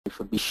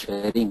should be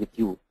sharing with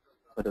you,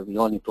 but we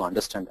all need to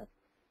understand that.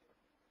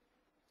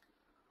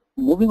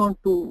 Moving on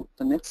to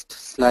the next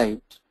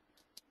slide.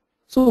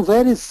 So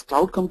where is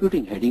cloud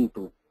computing heading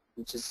to,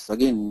 which is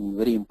again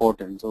very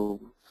important. So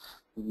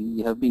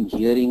we have been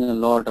hearing a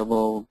lot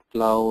about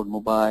cloud,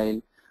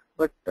 mobile,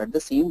 but at the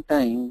same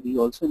time we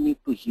also need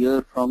to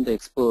hear from the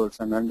experts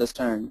and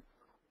understand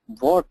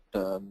what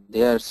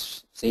they are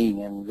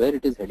saying and where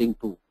it is heading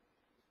to,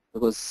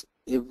 because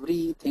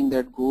everything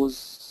that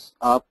goes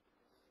up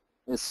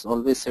is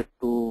always set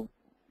to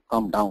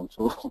come down.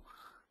 So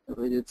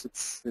it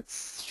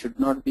should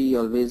not be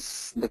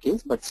always the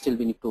case, but still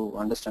we need to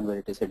understand where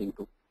it is heading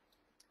to.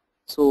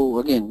 So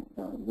again,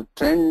 the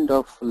trend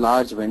of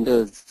large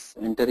vendors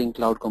entering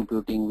cloud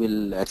computing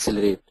will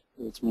accelerate,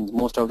 which means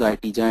most of the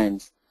IT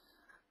giants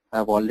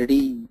have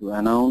already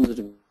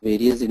announced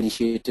various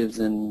initiatives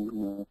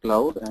in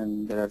cloud,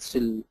 and there are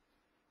still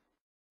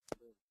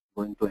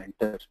going to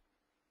enter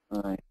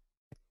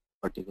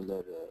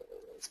particular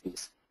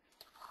space.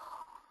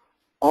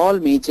 All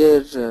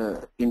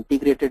major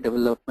integrated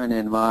development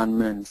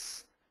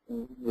environments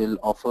will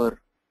offer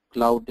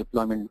cloud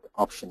deployment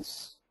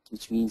options,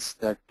 which means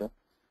that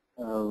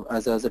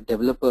as a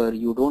developer,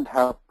 you don't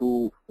have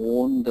to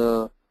own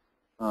the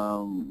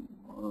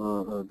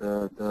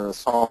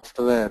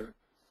software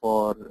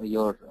for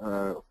your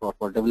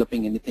for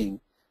developing anything,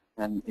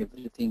 and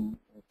everything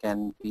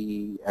can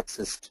be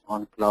accessed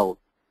on cloud,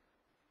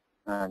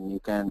 and you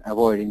can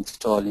avoid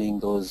installing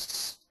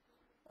those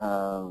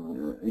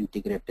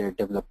integrated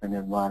development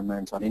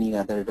environments or any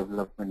other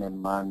development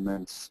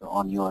environments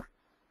on your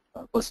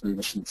personal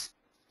machines.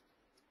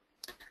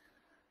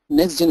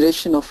 Next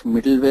generation of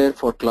middleware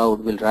for cloud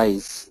will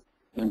rise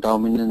in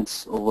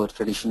dominance over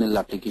traditional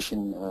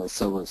application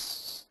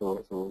servers.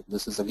 So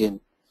this is again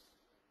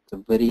a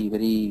very,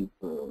 very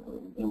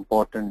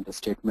important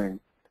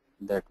statement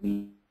that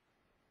we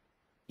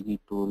need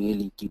to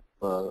really keep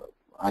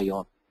eye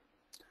on.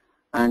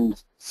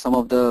 And some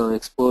of the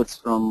experts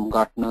from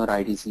Gartner,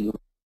 IDC,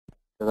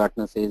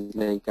 Gartner says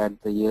like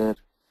at the year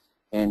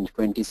end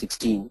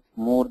 2016,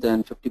 more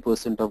than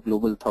 50% of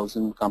global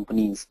 1,000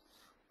 companies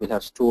will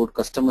have stored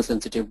customer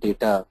sensitive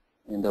data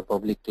in the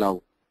public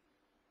cloud.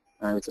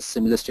 And it's a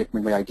similar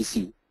statement by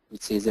IDC,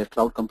 which says that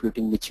cloud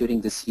computing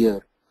maturing this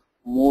year,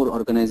 more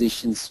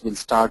organizations will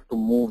start to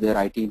move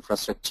their IT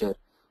infrastructure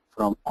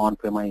from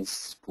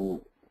on-premise to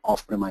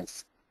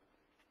off-premise.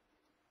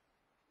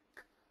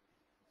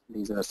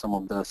 These are some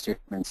of the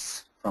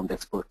statements from the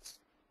experts.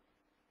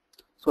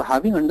 So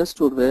having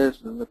understood where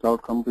the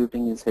cloud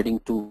computing is heading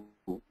to,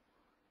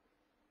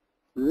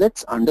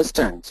 let's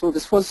understand. So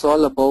this was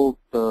all about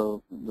the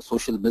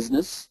social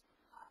business,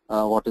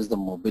 what is the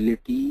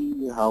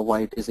mobility,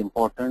 why it is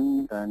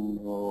important, and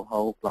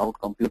how cloud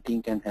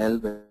computing can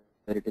help where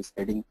it is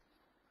heading.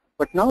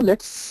 But now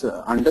let's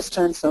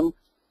understand some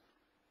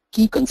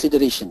key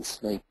considerations,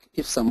 like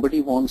if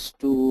somebody wants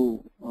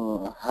to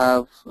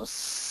have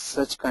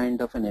such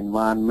kind of an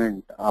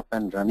environment up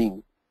and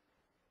running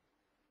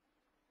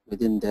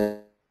within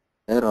their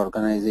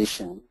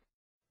organization,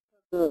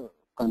 the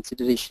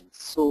considerations.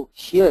 So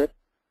here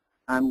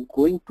I'm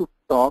going to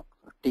talk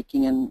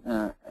taking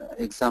an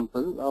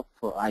example of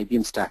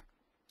IBM stack.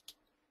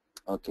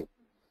 Okay,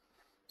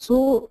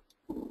 so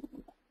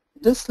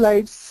this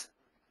slides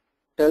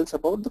tells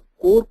about the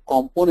core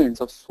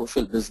components of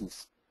social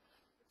business.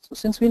 So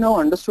since we now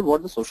understood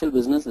what the social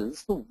business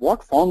is, so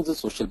what forms the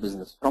social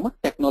business from a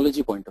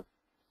technology point of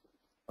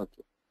view?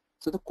 Okay,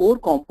 so the core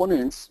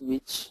components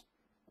which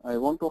I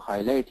want to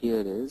highlight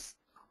here is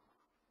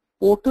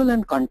portal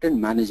and content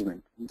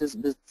management. This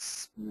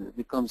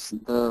becomes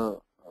the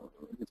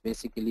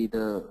basically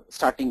the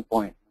starting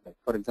point. Like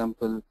for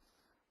example,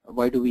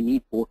 why do we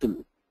need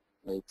portal?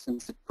 Like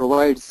since it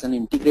provides an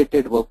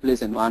integrated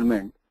workplace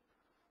environment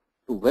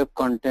to web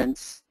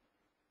contents,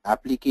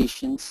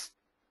 applications,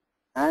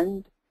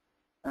 and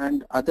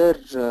other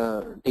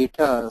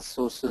data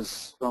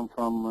sources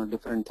from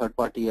different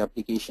third-party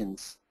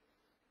applications,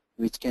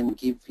 which can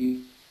give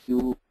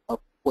you a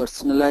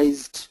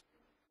personalized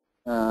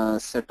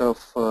set of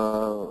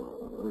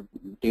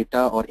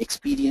data or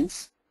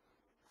experience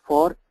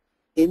for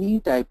any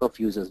type of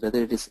users,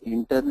 whether it is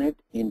internet,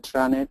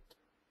 intranet,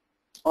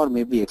 or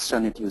maybe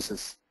extranet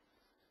users.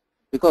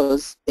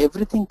 Because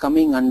everything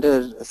coming under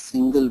a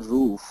single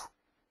roof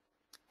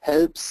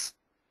helps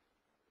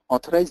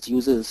authorized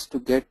users to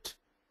get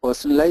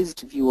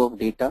personalized view of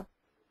data,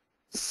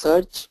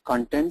 search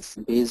contents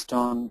based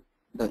on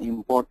the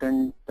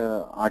important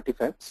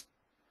artifacts,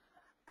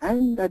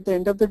 and at the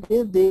end of the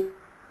day they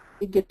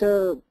get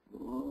a,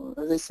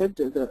 as I said,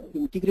 the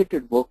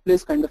integrated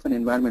workplace kind of an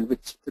environment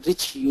with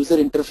rich user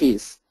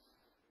interface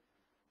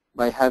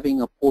by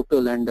having a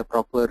portal and a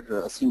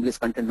proper seamless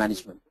content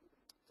management.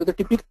 So the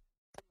typical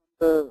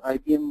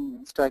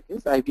IBM stack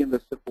is IBM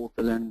Web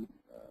Portal and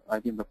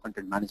IBM Web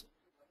Content Manager.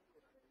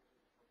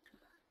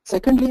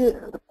 Secondly,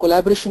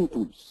 collaboration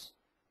tools,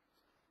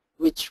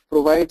 which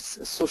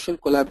provides social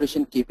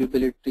collaboration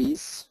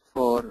capabilities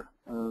for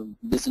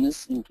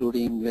business,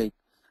 including like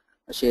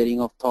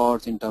sharing of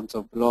thoughts in terms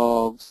of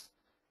blogs,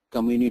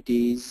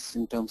 communities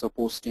in terms of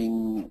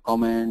posting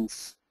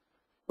comments,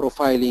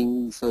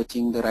 profiling,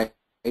 searching the right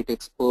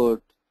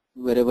expert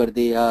wherever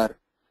they are,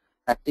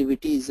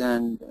 activities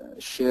and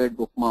shared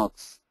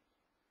bookmarks.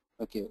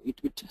 Okay,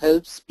 it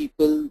helps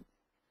people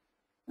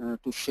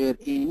to share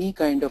any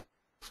kind of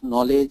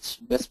knowledge,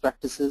 best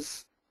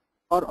practices,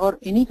 or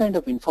any kind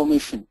of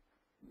information,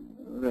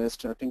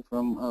 starting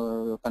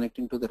from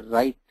connecting to the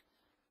right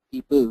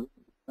people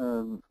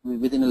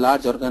within a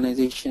large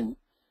organization.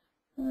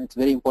 It's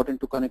very important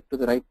to connect to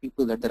the right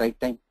people at the right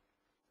time,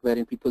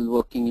 wherein people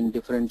working in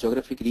different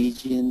geographic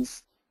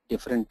regions,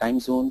 different time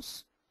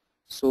zones.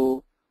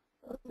 So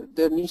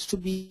there needs to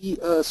be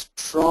a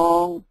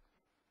strong,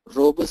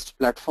 robust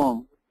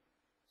platform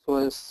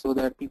so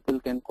that people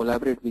can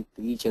collaborate with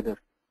each other.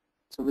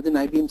 So within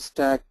IBM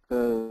Stack,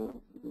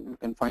 you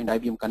can find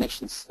IBM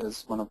Connections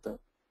as one of the.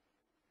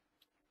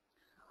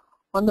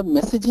 On the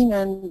messaging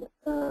and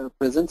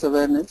presence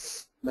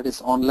awareness, that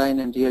is online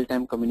and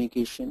real-time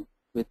communication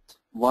with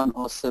one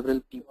or several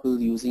people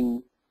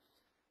using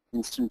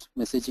instant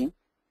messaging,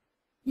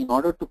 in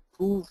order to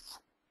prove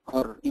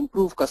or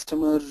improve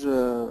customer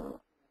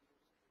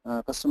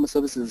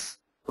services,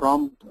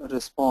 prompt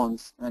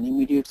response and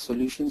immediate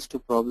solutions to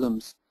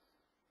problems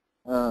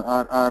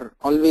are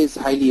always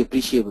highly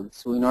appreciable.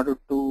 So in order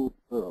to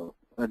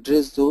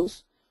address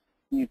those,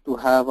 you need to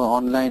have an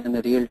online and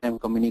a real-time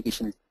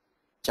communication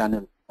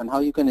channel. And how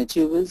you can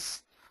achieve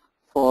is,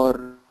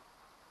 for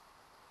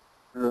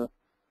mail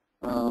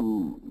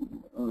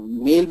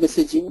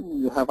messaging,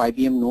 you have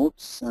IBM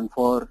Notes, and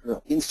for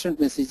instant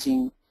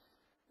messaging,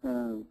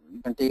 you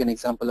can take an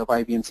example of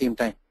IBM Same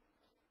Time.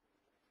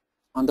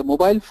 On the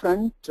mobile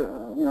front,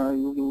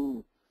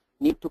 you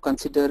need to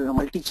consider a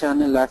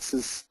multi-channel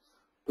access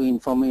to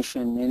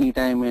information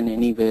anytime and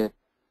anywhere.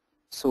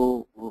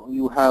 So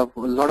you have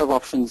a lot of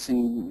options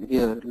in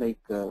here, like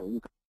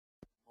you can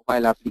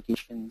mobile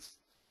applications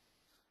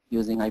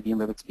using IBM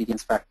Web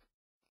Experience Factory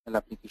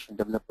Application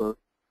Developer,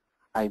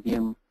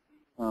 IBM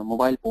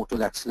Mobile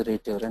Portal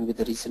Accelerator, and with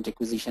the recent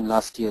acquisition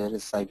last year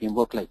is IBM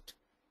Worklight.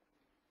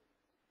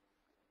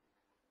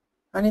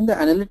 And in the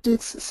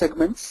analytics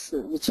segments,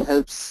 which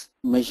helps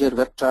measure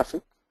web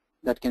traffic,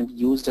 that can be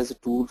used as a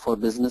tool for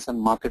business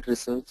and market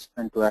research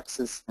and to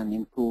access and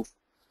improve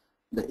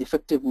the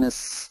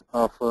effectiveness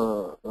of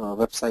a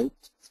website.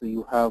 So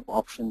you have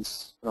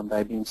options from the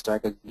IBM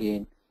Stack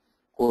again,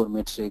 Core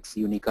Metrics,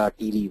 Unica,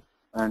 TLeaf,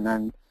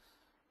 and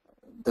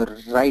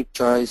the right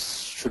choice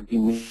should be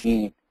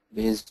made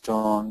based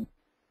on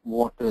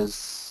what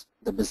is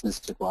the business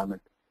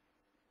requirement.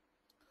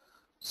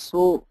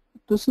 So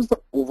this is the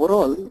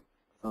overall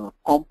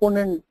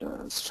component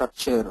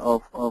structure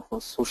of a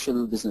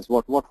social business.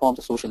 What forms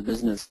a social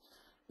business?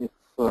 If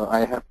I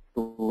have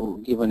to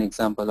give an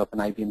example of an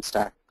IBM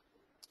Stack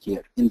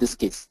here, in this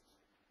case,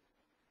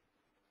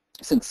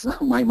 since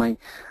my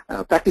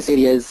practice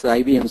area is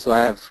IBM, so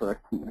I have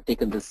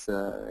taken this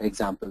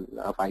example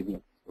of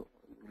IBM. So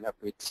you'll have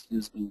to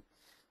excuse me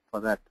for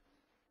that.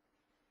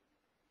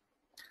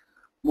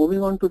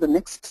 Moving on to the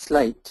next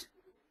slide,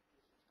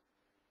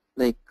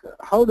 like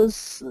how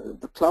does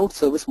the cloud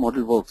service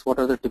model works? What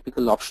are the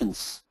typical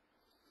options?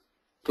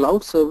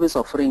 Cloud service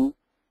offering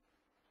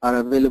are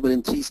available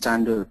in three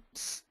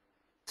standards,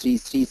 three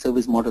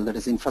service model, that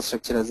is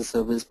infrastructure as a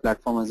service,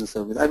 platform as a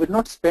service. I will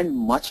not spend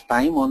much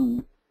time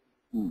on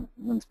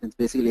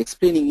basically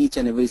explaining each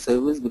and every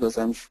service, because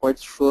I'm quite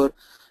sure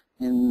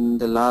in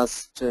the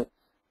last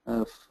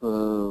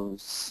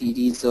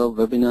series of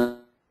webinars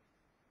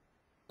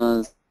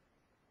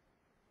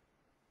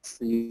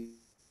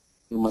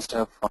you must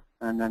have,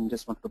 and I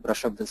just want to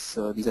brush up this.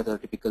 These are the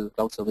typical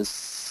cloud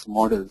service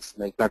models,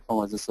 like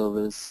platform as a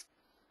service,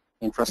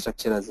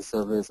 infrastructure as a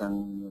service,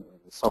 and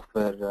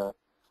software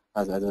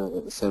as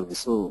a service.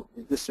 So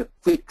just a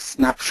quick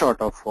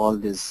snapshot of all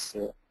these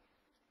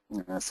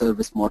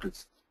service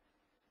models.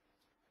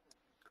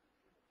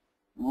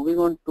 Moving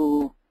on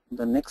to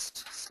the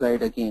next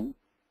slide again.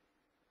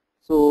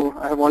 So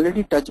I have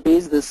already touched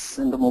base this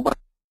in the mobile.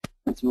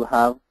 You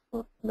have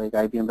like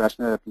IBM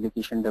Rational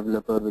Application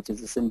Developer, which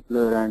is a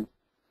simpler and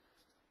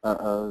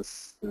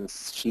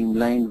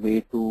streamlined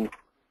way to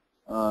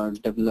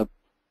develop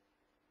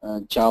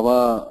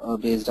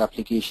Java-based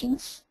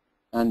applications,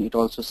 and it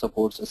also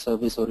supports a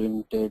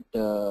service-oriented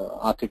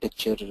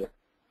architecture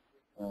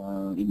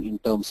in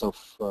terms of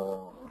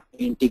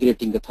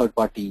integrating the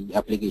third-party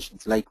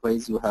applications.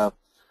 Likewise, you have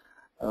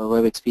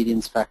Web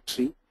Experience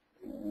Factory.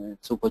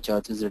 It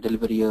supercharges the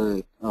delivery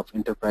of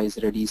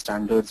enterprise-ready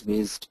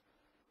standards-based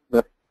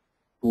Web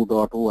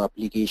 2.0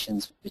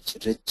 applications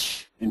with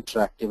rich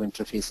interactive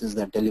interfaces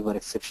that deliver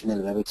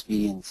exceptional web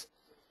experience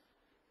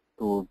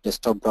to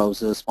desktop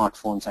browsers,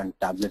 smartphones, and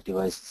tablet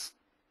devices.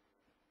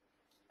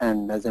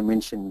 And as I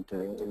mentioned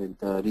with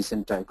the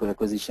recent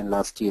acquisition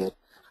last year,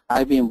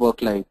 IBM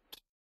Worklight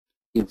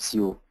gives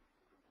you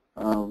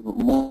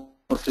more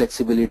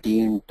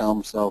flexibility in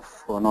terms of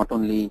not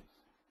only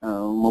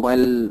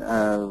mobile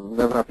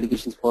web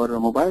applications for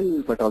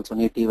mobile, but also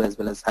native as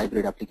well as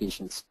hybrid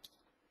applications.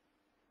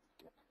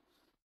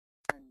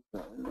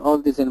 all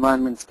these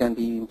environments can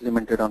be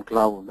implemented on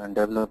cloud, and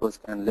developers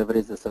can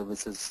leverage the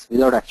services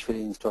without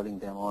actually installing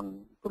them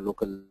on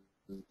local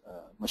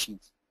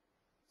machines.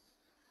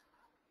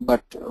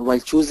 But while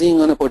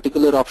choosing on a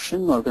particular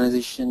option,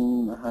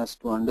 organization has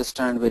to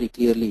understand very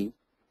clearly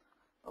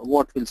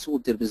what will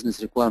suit their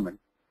business requirement,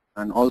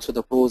 and also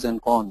the pros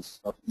and cons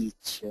of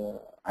each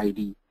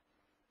ID.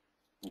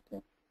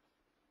 Okay.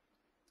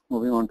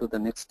 Moving on to the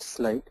next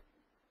slide.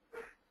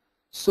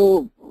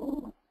 So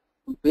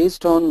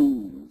based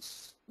on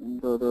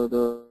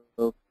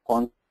the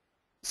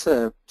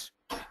concept,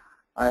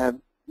 I have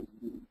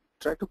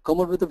tried to come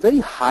up with a very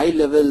high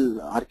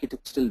level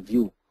architectural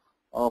view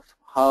of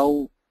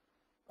how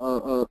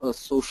a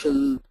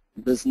social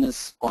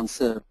business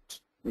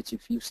concept, which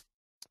if you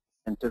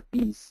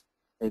centerpiece,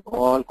 like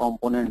all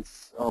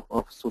components of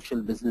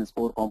social business,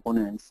 core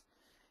components,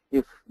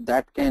 if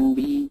that can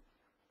be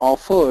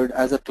offered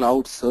as a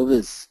cloud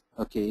service.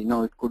 Okay,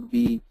 now it could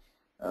be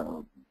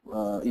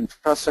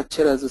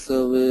infrastructure as a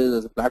service,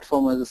 as a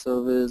platform as a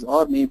service,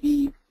 or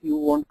maybe if you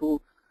want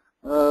to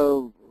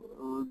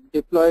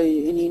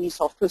deploy any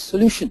software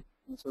solution,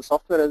 so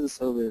software as a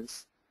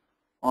service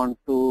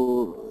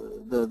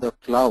onto the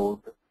cloud,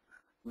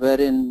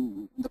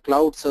 wherein the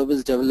cloud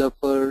service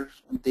developer,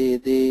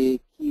 they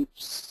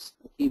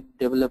keep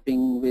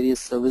developing various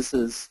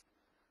services,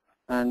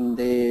 and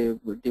they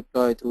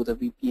deploy through the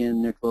VPN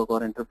network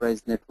or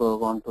enterprise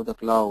network onto the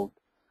cloud,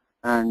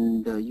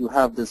 and you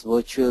have this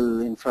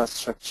virtualized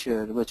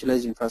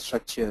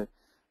infrastructure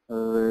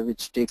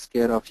which takes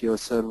care of your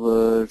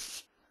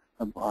servers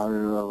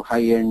or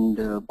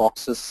high-end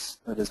boxes,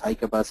 that is high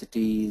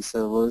capacity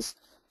servers,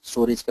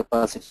 storage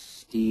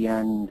capacity,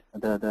 and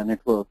the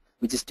network,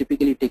 which is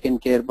typically taken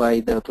care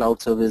by the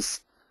cloud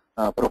service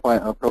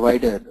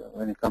provider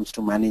when it comes to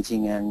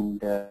managing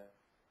and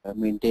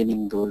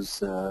maintaining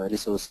those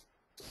resources.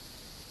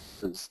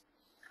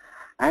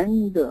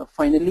 And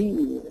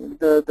finally,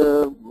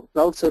 the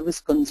cloud service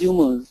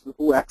consumers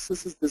who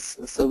accesses this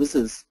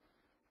services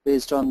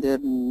based on their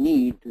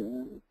need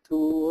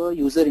through a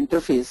user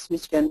interface,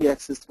 which can be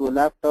accessed through a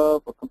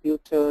laptop, a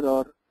computer,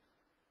 or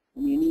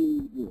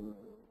any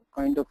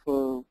kind of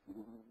a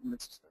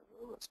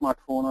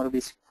smartphone or a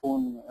basic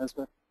phone as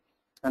well.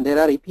 And there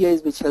are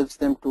APIs which helps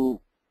them to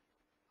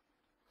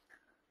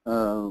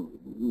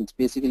it's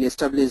basically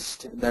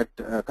established that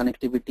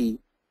connectivity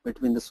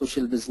between the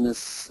social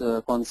business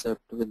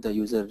concept with the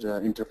user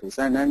interface,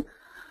 and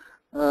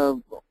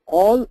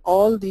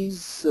all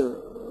these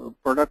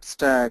product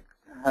stack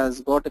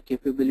has got a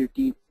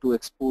capability to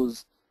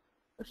expose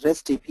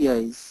REST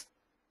APIs,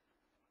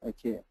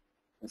 okay,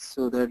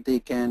 so that they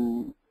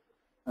can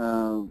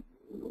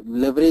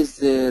leverage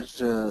their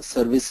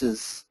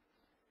services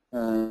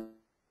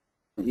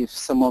if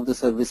some of the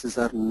services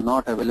are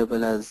not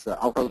available as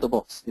out of the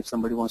box. If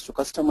somebody wants to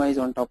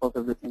customize on top of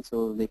everything,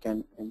 so they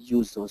can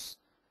use those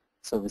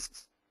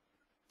services.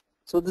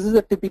 So this is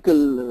a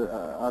typical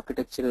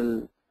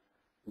architectural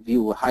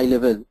view, high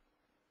level,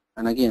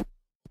 and again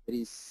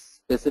very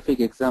specific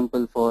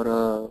example for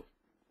a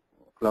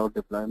cloud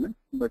deployment,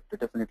 but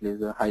definitely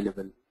is a high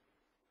level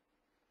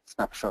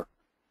snapshot.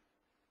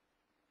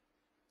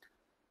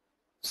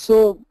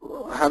 So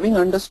having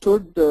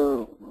understood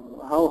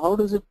how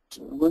does it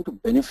going to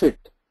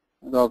benefit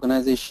the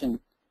organization,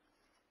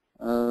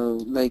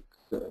 like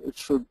it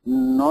should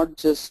not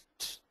just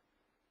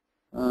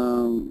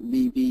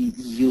be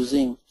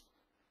using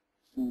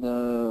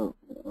the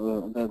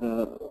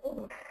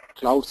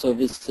cloud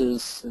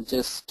services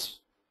just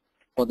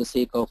for the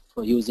sake of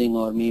using,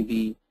 or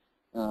maybe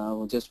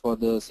just for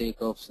the sake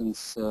of,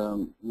 since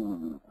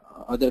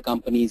other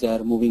companies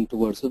are moving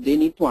towards. So they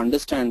need to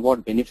understand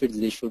what benefits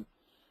they should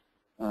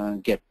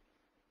get.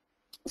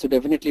 So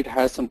definitely it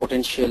has some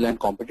potential and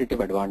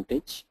competitive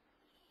advantage.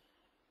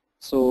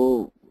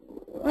 So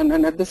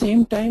and at the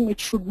same time, it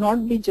should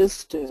not be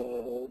just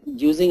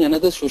using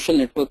another social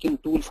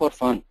networking tool for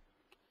fun.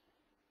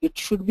 It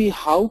should be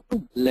how to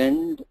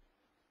blend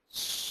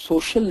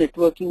social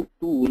networking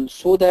tools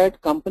so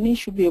that companies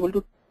should be able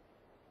to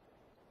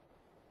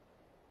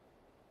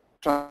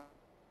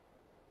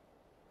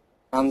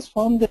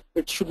transform that.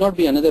 It should not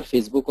be another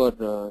Facebook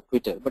or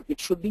Twitter, but it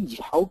should be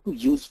how to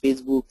use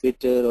Facebook,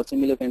 Twitter, or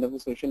similar kind of a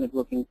social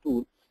networking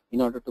tool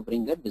in order to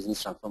bring that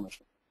business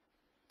transformation.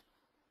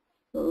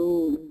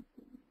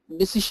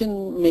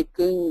 Decision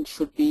making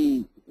should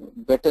be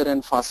better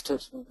and faster.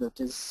 That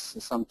is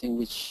something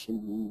which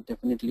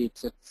definitely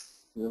it's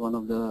one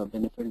of the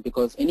benefits,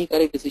 because any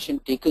correct decision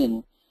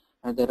taken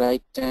at the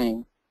right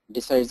time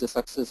decides the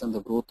success and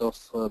the growth of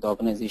the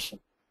organization.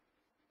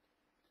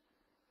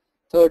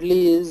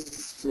 Thirdly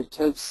is it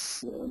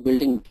helps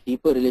building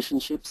deeper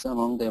relationships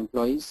among the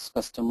employees,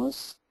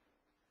 customers,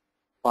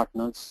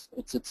 partners.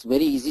 It's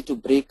very easy to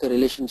break a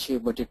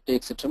relationship, but it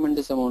takes a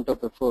tremendous amount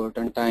of effort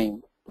and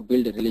time to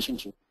build a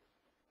relationship.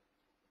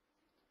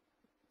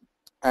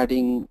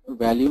 Adding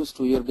values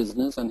to your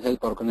business and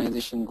help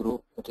organization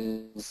grow, that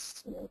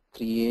is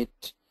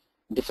create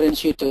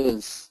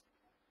differentiators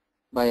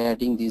by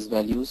adding these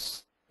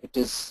values. It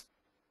is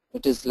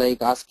It is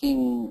like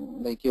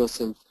asking like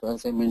yourself,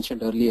 as I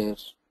mentioned earlier,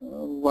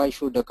 why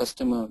should a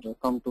customer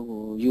come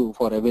to you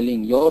for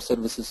availing your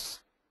services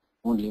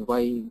only?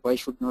 Why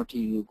should not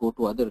he go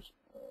to other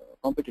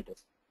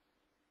competitors?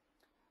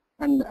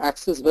 And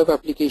access web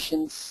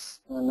applications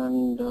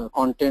and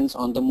contents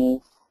on the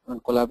move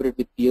and collaborate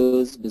with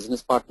peers,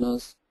 business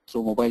partners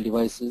through mobile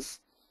devices.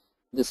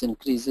 This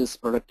increases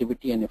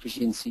productivity and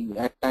efficiency.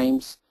 At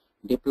times,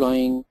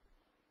 deploying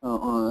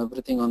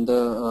everything on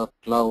the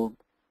cloud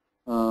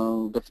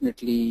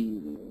definitely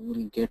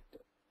will get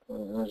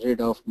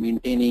rid of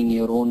maintaining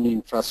your own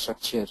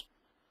infrastructure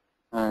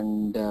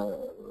and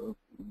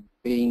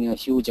paying a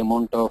huge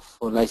amount of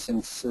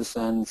licenses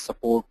and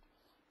support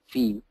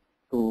fee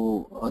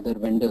to other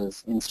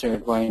vendors.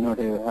 Instead, why not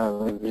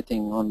have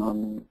everything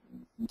on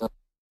the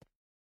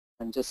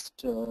and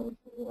just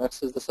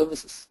access the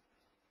services?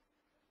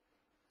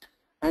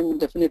 And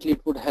definitely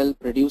it would help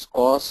reduce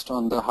cost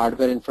on the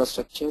hardware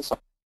infrastructure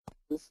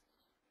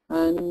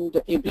and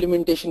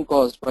implementation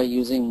cost by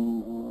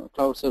using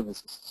cloud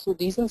services. So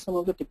these are some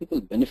of the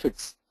typical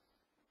benefits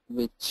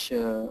which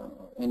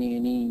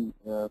any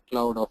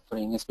cloud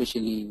offering,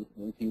 especially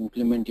if you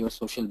implement your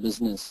social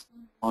business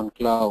on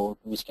cloud,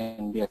 which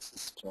can be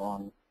accessed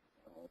on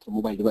through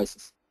mobile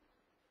devices.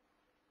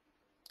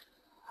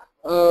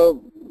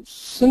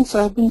 Since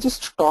I've been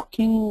just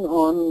talking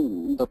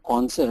on the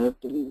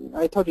concept,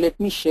 I thought let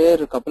me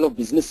share a couple of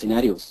business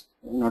scenarios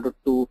in order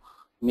to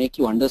make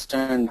you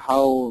understand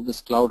how this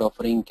cloud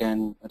offering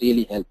can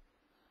really help.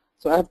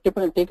 So I have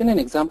taken an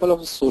example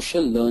of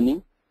social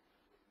learning.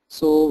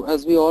 So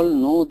as we all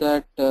know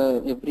that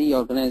every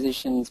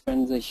organization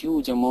spends a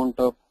huge amount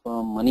of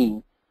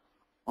money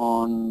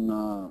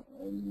on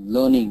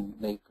learning,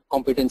 like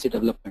competency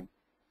development.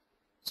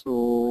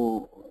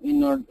 So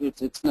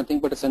it's nothing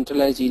but a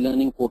centralized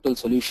e-learning portal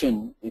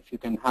solution if you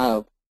can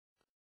have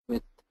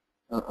with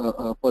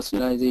a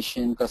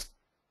personalization,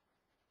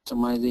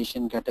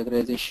 customization,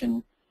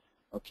 categorization,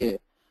 okay,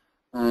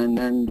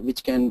 and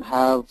which can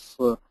have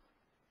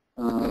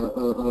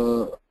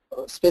a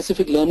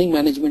specific learning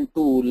management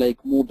tool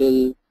like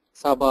Moodle,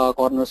 Saba,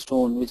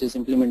 Cornerstone, which is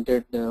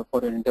implemented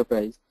for an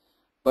enterprise.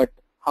 But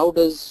how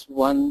does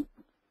one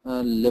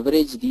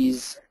leverage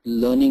these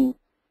learning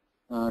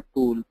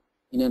tool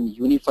in a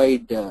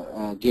unified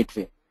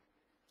gateway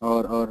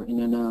or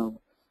in a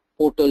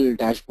portal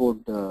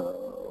dashboard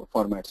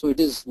format? So it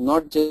is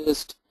not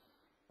just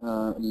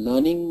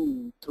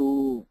learning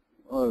through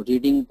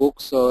reading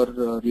books or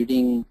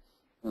reading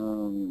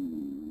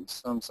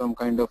some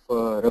kind of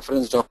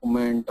reference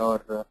document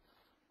or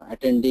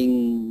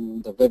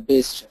attending the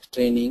web-based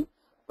training,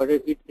 but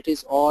it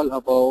is all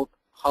about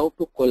how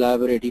to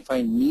collaborate. If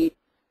I need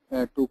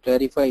to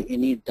clarify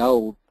any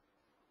doubt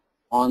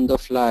on the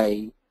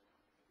fly,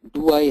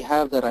 do I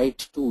have the right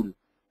tool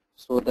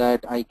so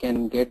that I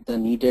can get the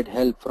needed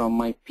help from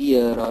my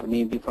peer or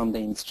maybe from the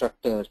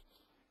instructor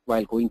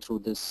while going through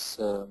this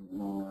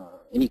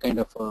any kind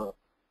of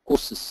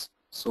courses?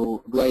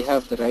 So do I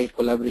have the right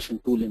collaboration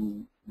tool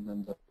in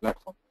the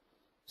platform?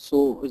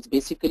 So it's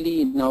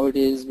basically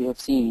nowadays we have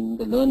seen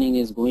the learning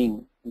is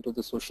going into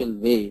the social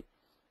way,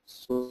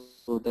 so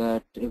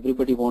that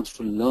everybody wants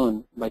to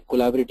learn by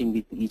collaborating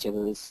with each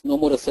other. It's no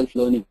more a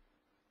self-learning.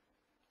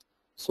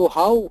 So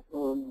how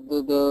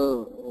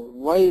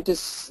why it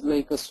is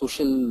like a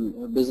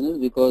social business?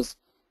 Because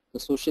the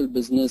social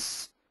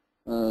business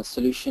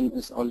solution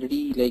is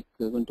already like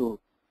going to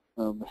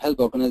help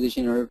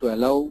organization in order to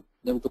allow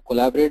them to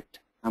collaborate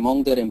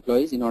among their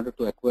employees in order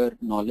to acquire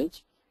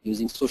knowledge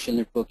using social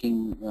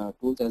networking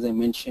tools. As I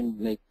mentioned,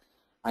 like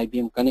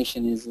IBM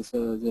Connection is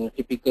the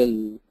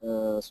typical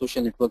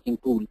social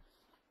networking tool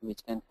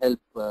which can help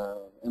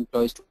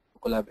employees to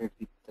collaborate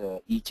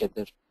with each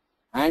other.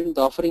 And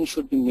the offering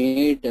should be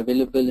made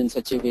available in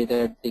such a way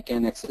that they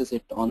can access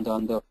it on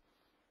the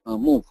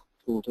move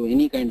to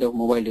any kind of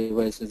mobile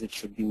devices. It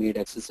should be made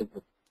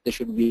accessible. They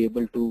should be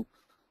able to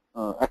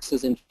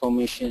access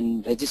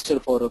information, register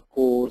for a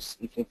course.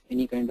 If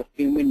any kind of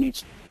payment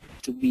needs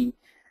to be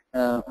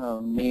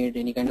made,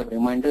 any kind of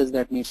reminders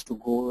that needs to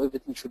go,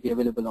 everything should be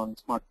available on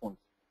smartphone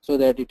so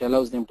that it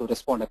allows them to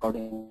respond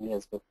accordingly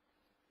as well.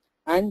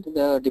 And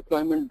the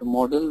deployment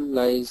model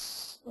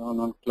lies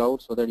on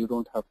cloud so that you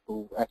don't have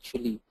to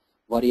actually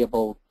worry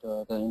about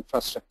the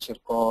infrastructure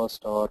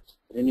cost or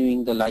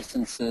renewing the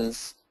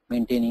licenses,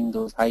 maintaining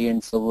those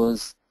high-end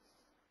servers.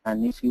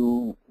 And if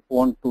you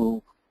want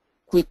to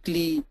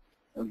quickly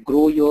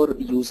grow your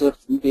user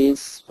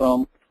base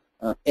from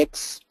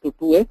X to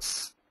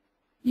 2X,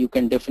 you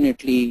can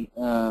definitely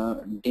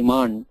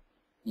demand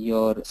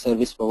your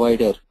service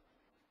provider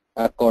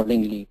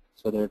accordingly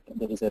so that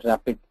there is a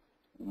rapid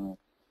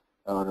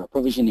or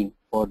provisioning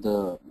for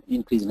the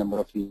increased number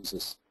of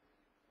users.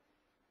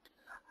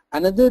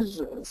 Another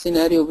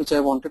scenario which I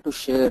wanted to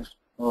share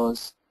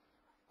was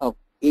a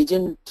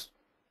agent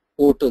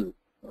portal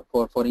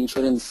for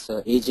insurance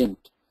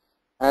agent.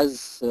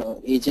 As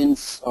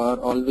agents are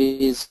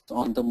always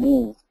on the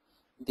move,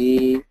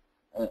 they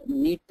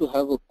need to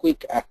have a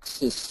quick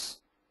access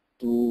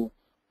to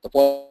the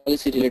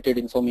policy related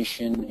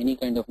information, any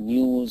kind of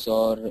news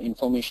or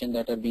information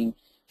that are being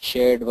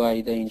shared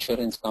by the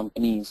insurance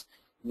companies,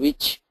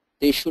 which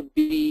they should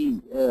be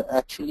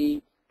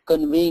actually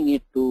conveying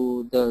it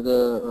to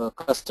the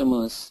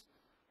customers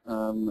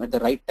at the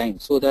right time,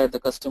 so that the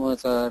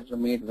customers are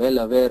made well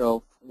aware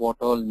of what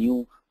all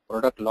new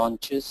product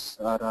launches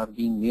are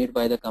being made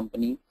by the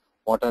company,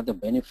 what are the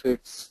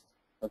benefits,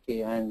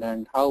 okay,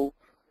 and how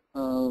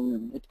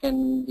it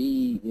can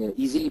be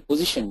easily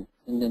positioned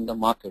in the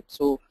market.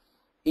 So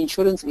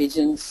insurance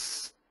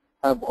agents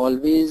have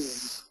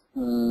always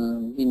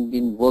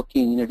been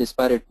working in a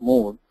disparate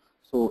mode.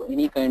 So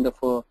any kind of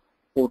a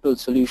portal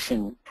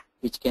solution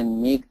which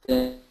can make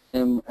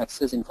them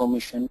access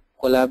information,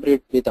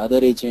 collaborate with other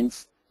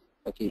agents.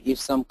 Okay, if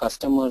some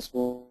customers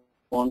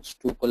wants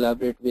to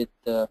collaborate with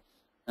the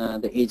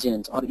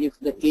agents, or if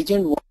the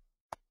agent wants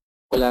to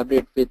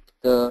collaborate with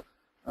the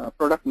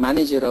product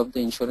manager of the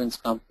insurance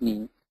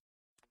company,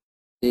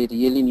 they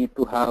really need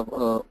to have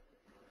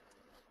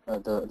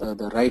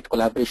the right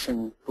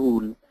collaboration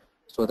tool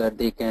so that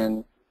they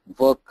can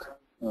work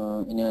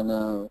in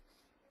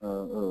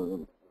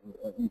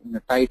a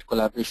tight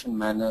collaboration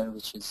manner,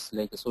 which is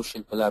like a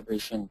social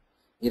collaboration,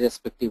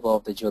 irrespective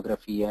of the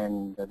geography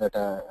and the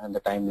data and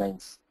the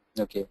timelines.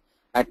 Okay,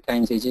 at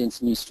times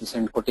agents needs to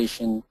send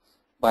quotation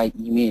by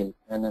email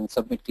and then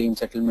submit claim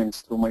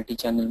settlements through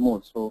multi-channel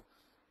mode. So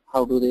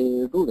how do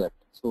they do that?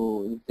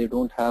 So if they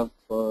don't have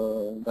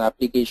the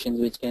applications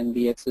which can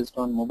be accessed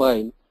on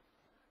mobile,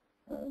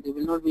 they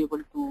will not be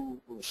able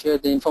to share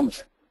the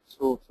information.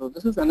 So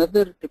this is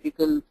another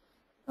typical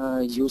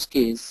use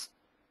case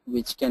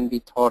which can be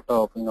thought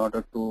of in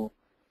order to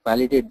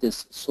validate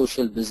this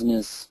social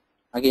business.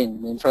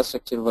 Again,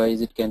 infrastructure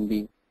wise, it can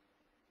be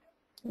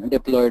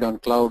deployed on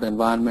cloud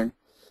environment,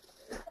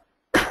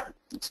 so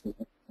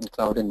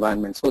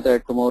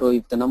that tomorrow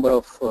if the number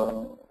of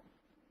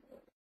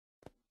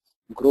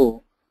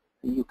grow,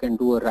 you can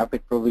do a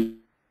rapid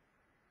provisioning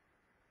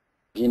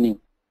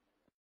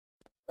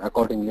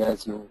accordingly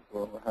as you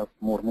have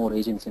more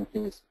agents in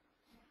place.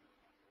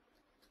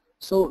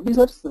 So these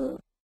are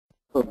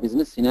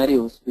business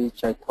scenarios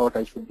which I thought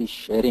I should be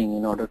sharing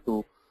in order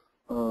to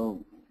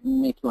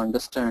make you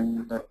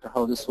understand that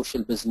how the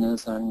social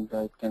business and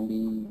it can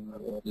be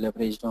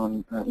leveraged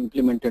on,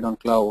 implemented on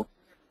cloud,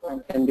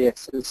 and can be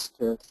accessed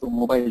through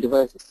mobile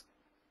devices.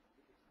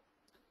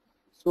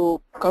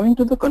 So coming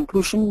to the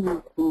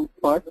conclusion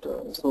part,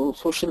 so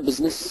social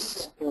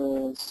business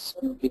is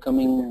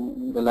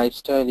becoming the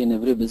lifestyle in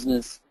every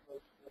business,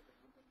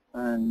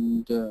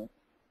 and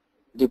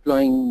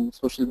deploying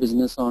social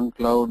business on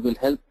cloud will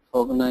help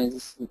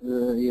organize,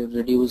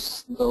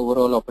 reduce the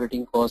overall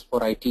operating cost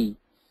for IT,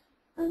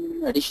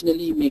 and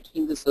additionally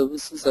making the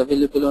services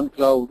available on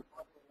cloud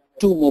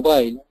to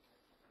mobile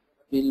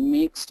will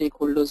make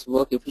stakeholders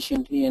work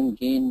efficiently and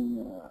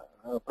gain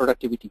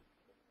productivity.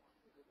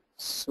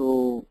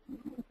 So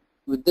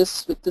with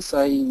this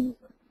I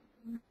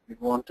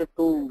wanted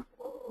to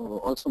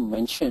also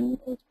mention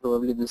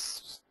probably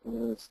this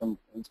some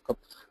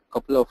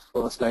couple of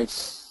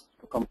slides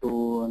to come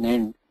to an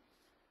end.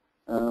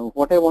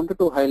 What I wanted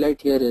to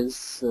highlight here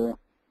is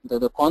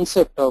the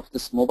concept of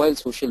this mobile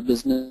social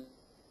business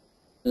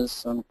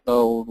on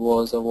cloud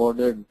was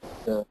awarded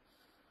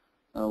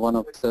one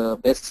of the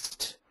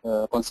best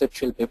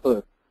conceptual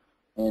paper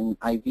in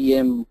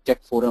IBM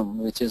Tech Forum,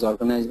 which is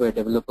organized by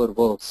Developer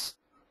Works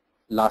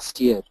last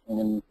year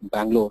in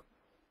Bangalore,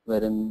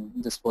 wherein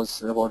this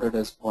was awarded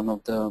as one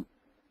of the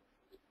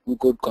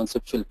good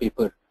conceptual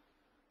paper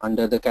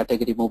under the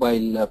category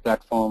mobile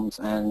platforms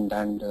and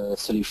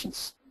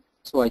solutions.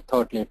 So I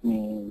thought let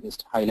me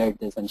just highlight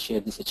this and share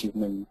this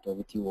achievement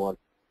with you all.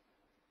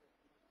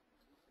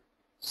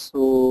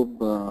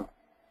 So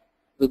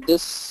with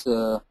this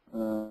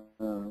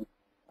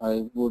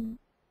I would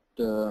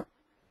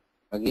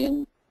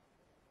again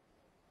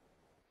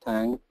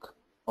thank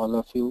all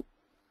of you,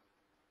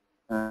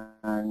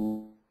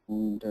 and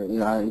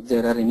if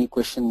there are any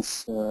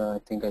questions, I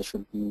think I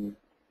should be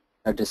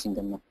addressing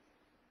them now.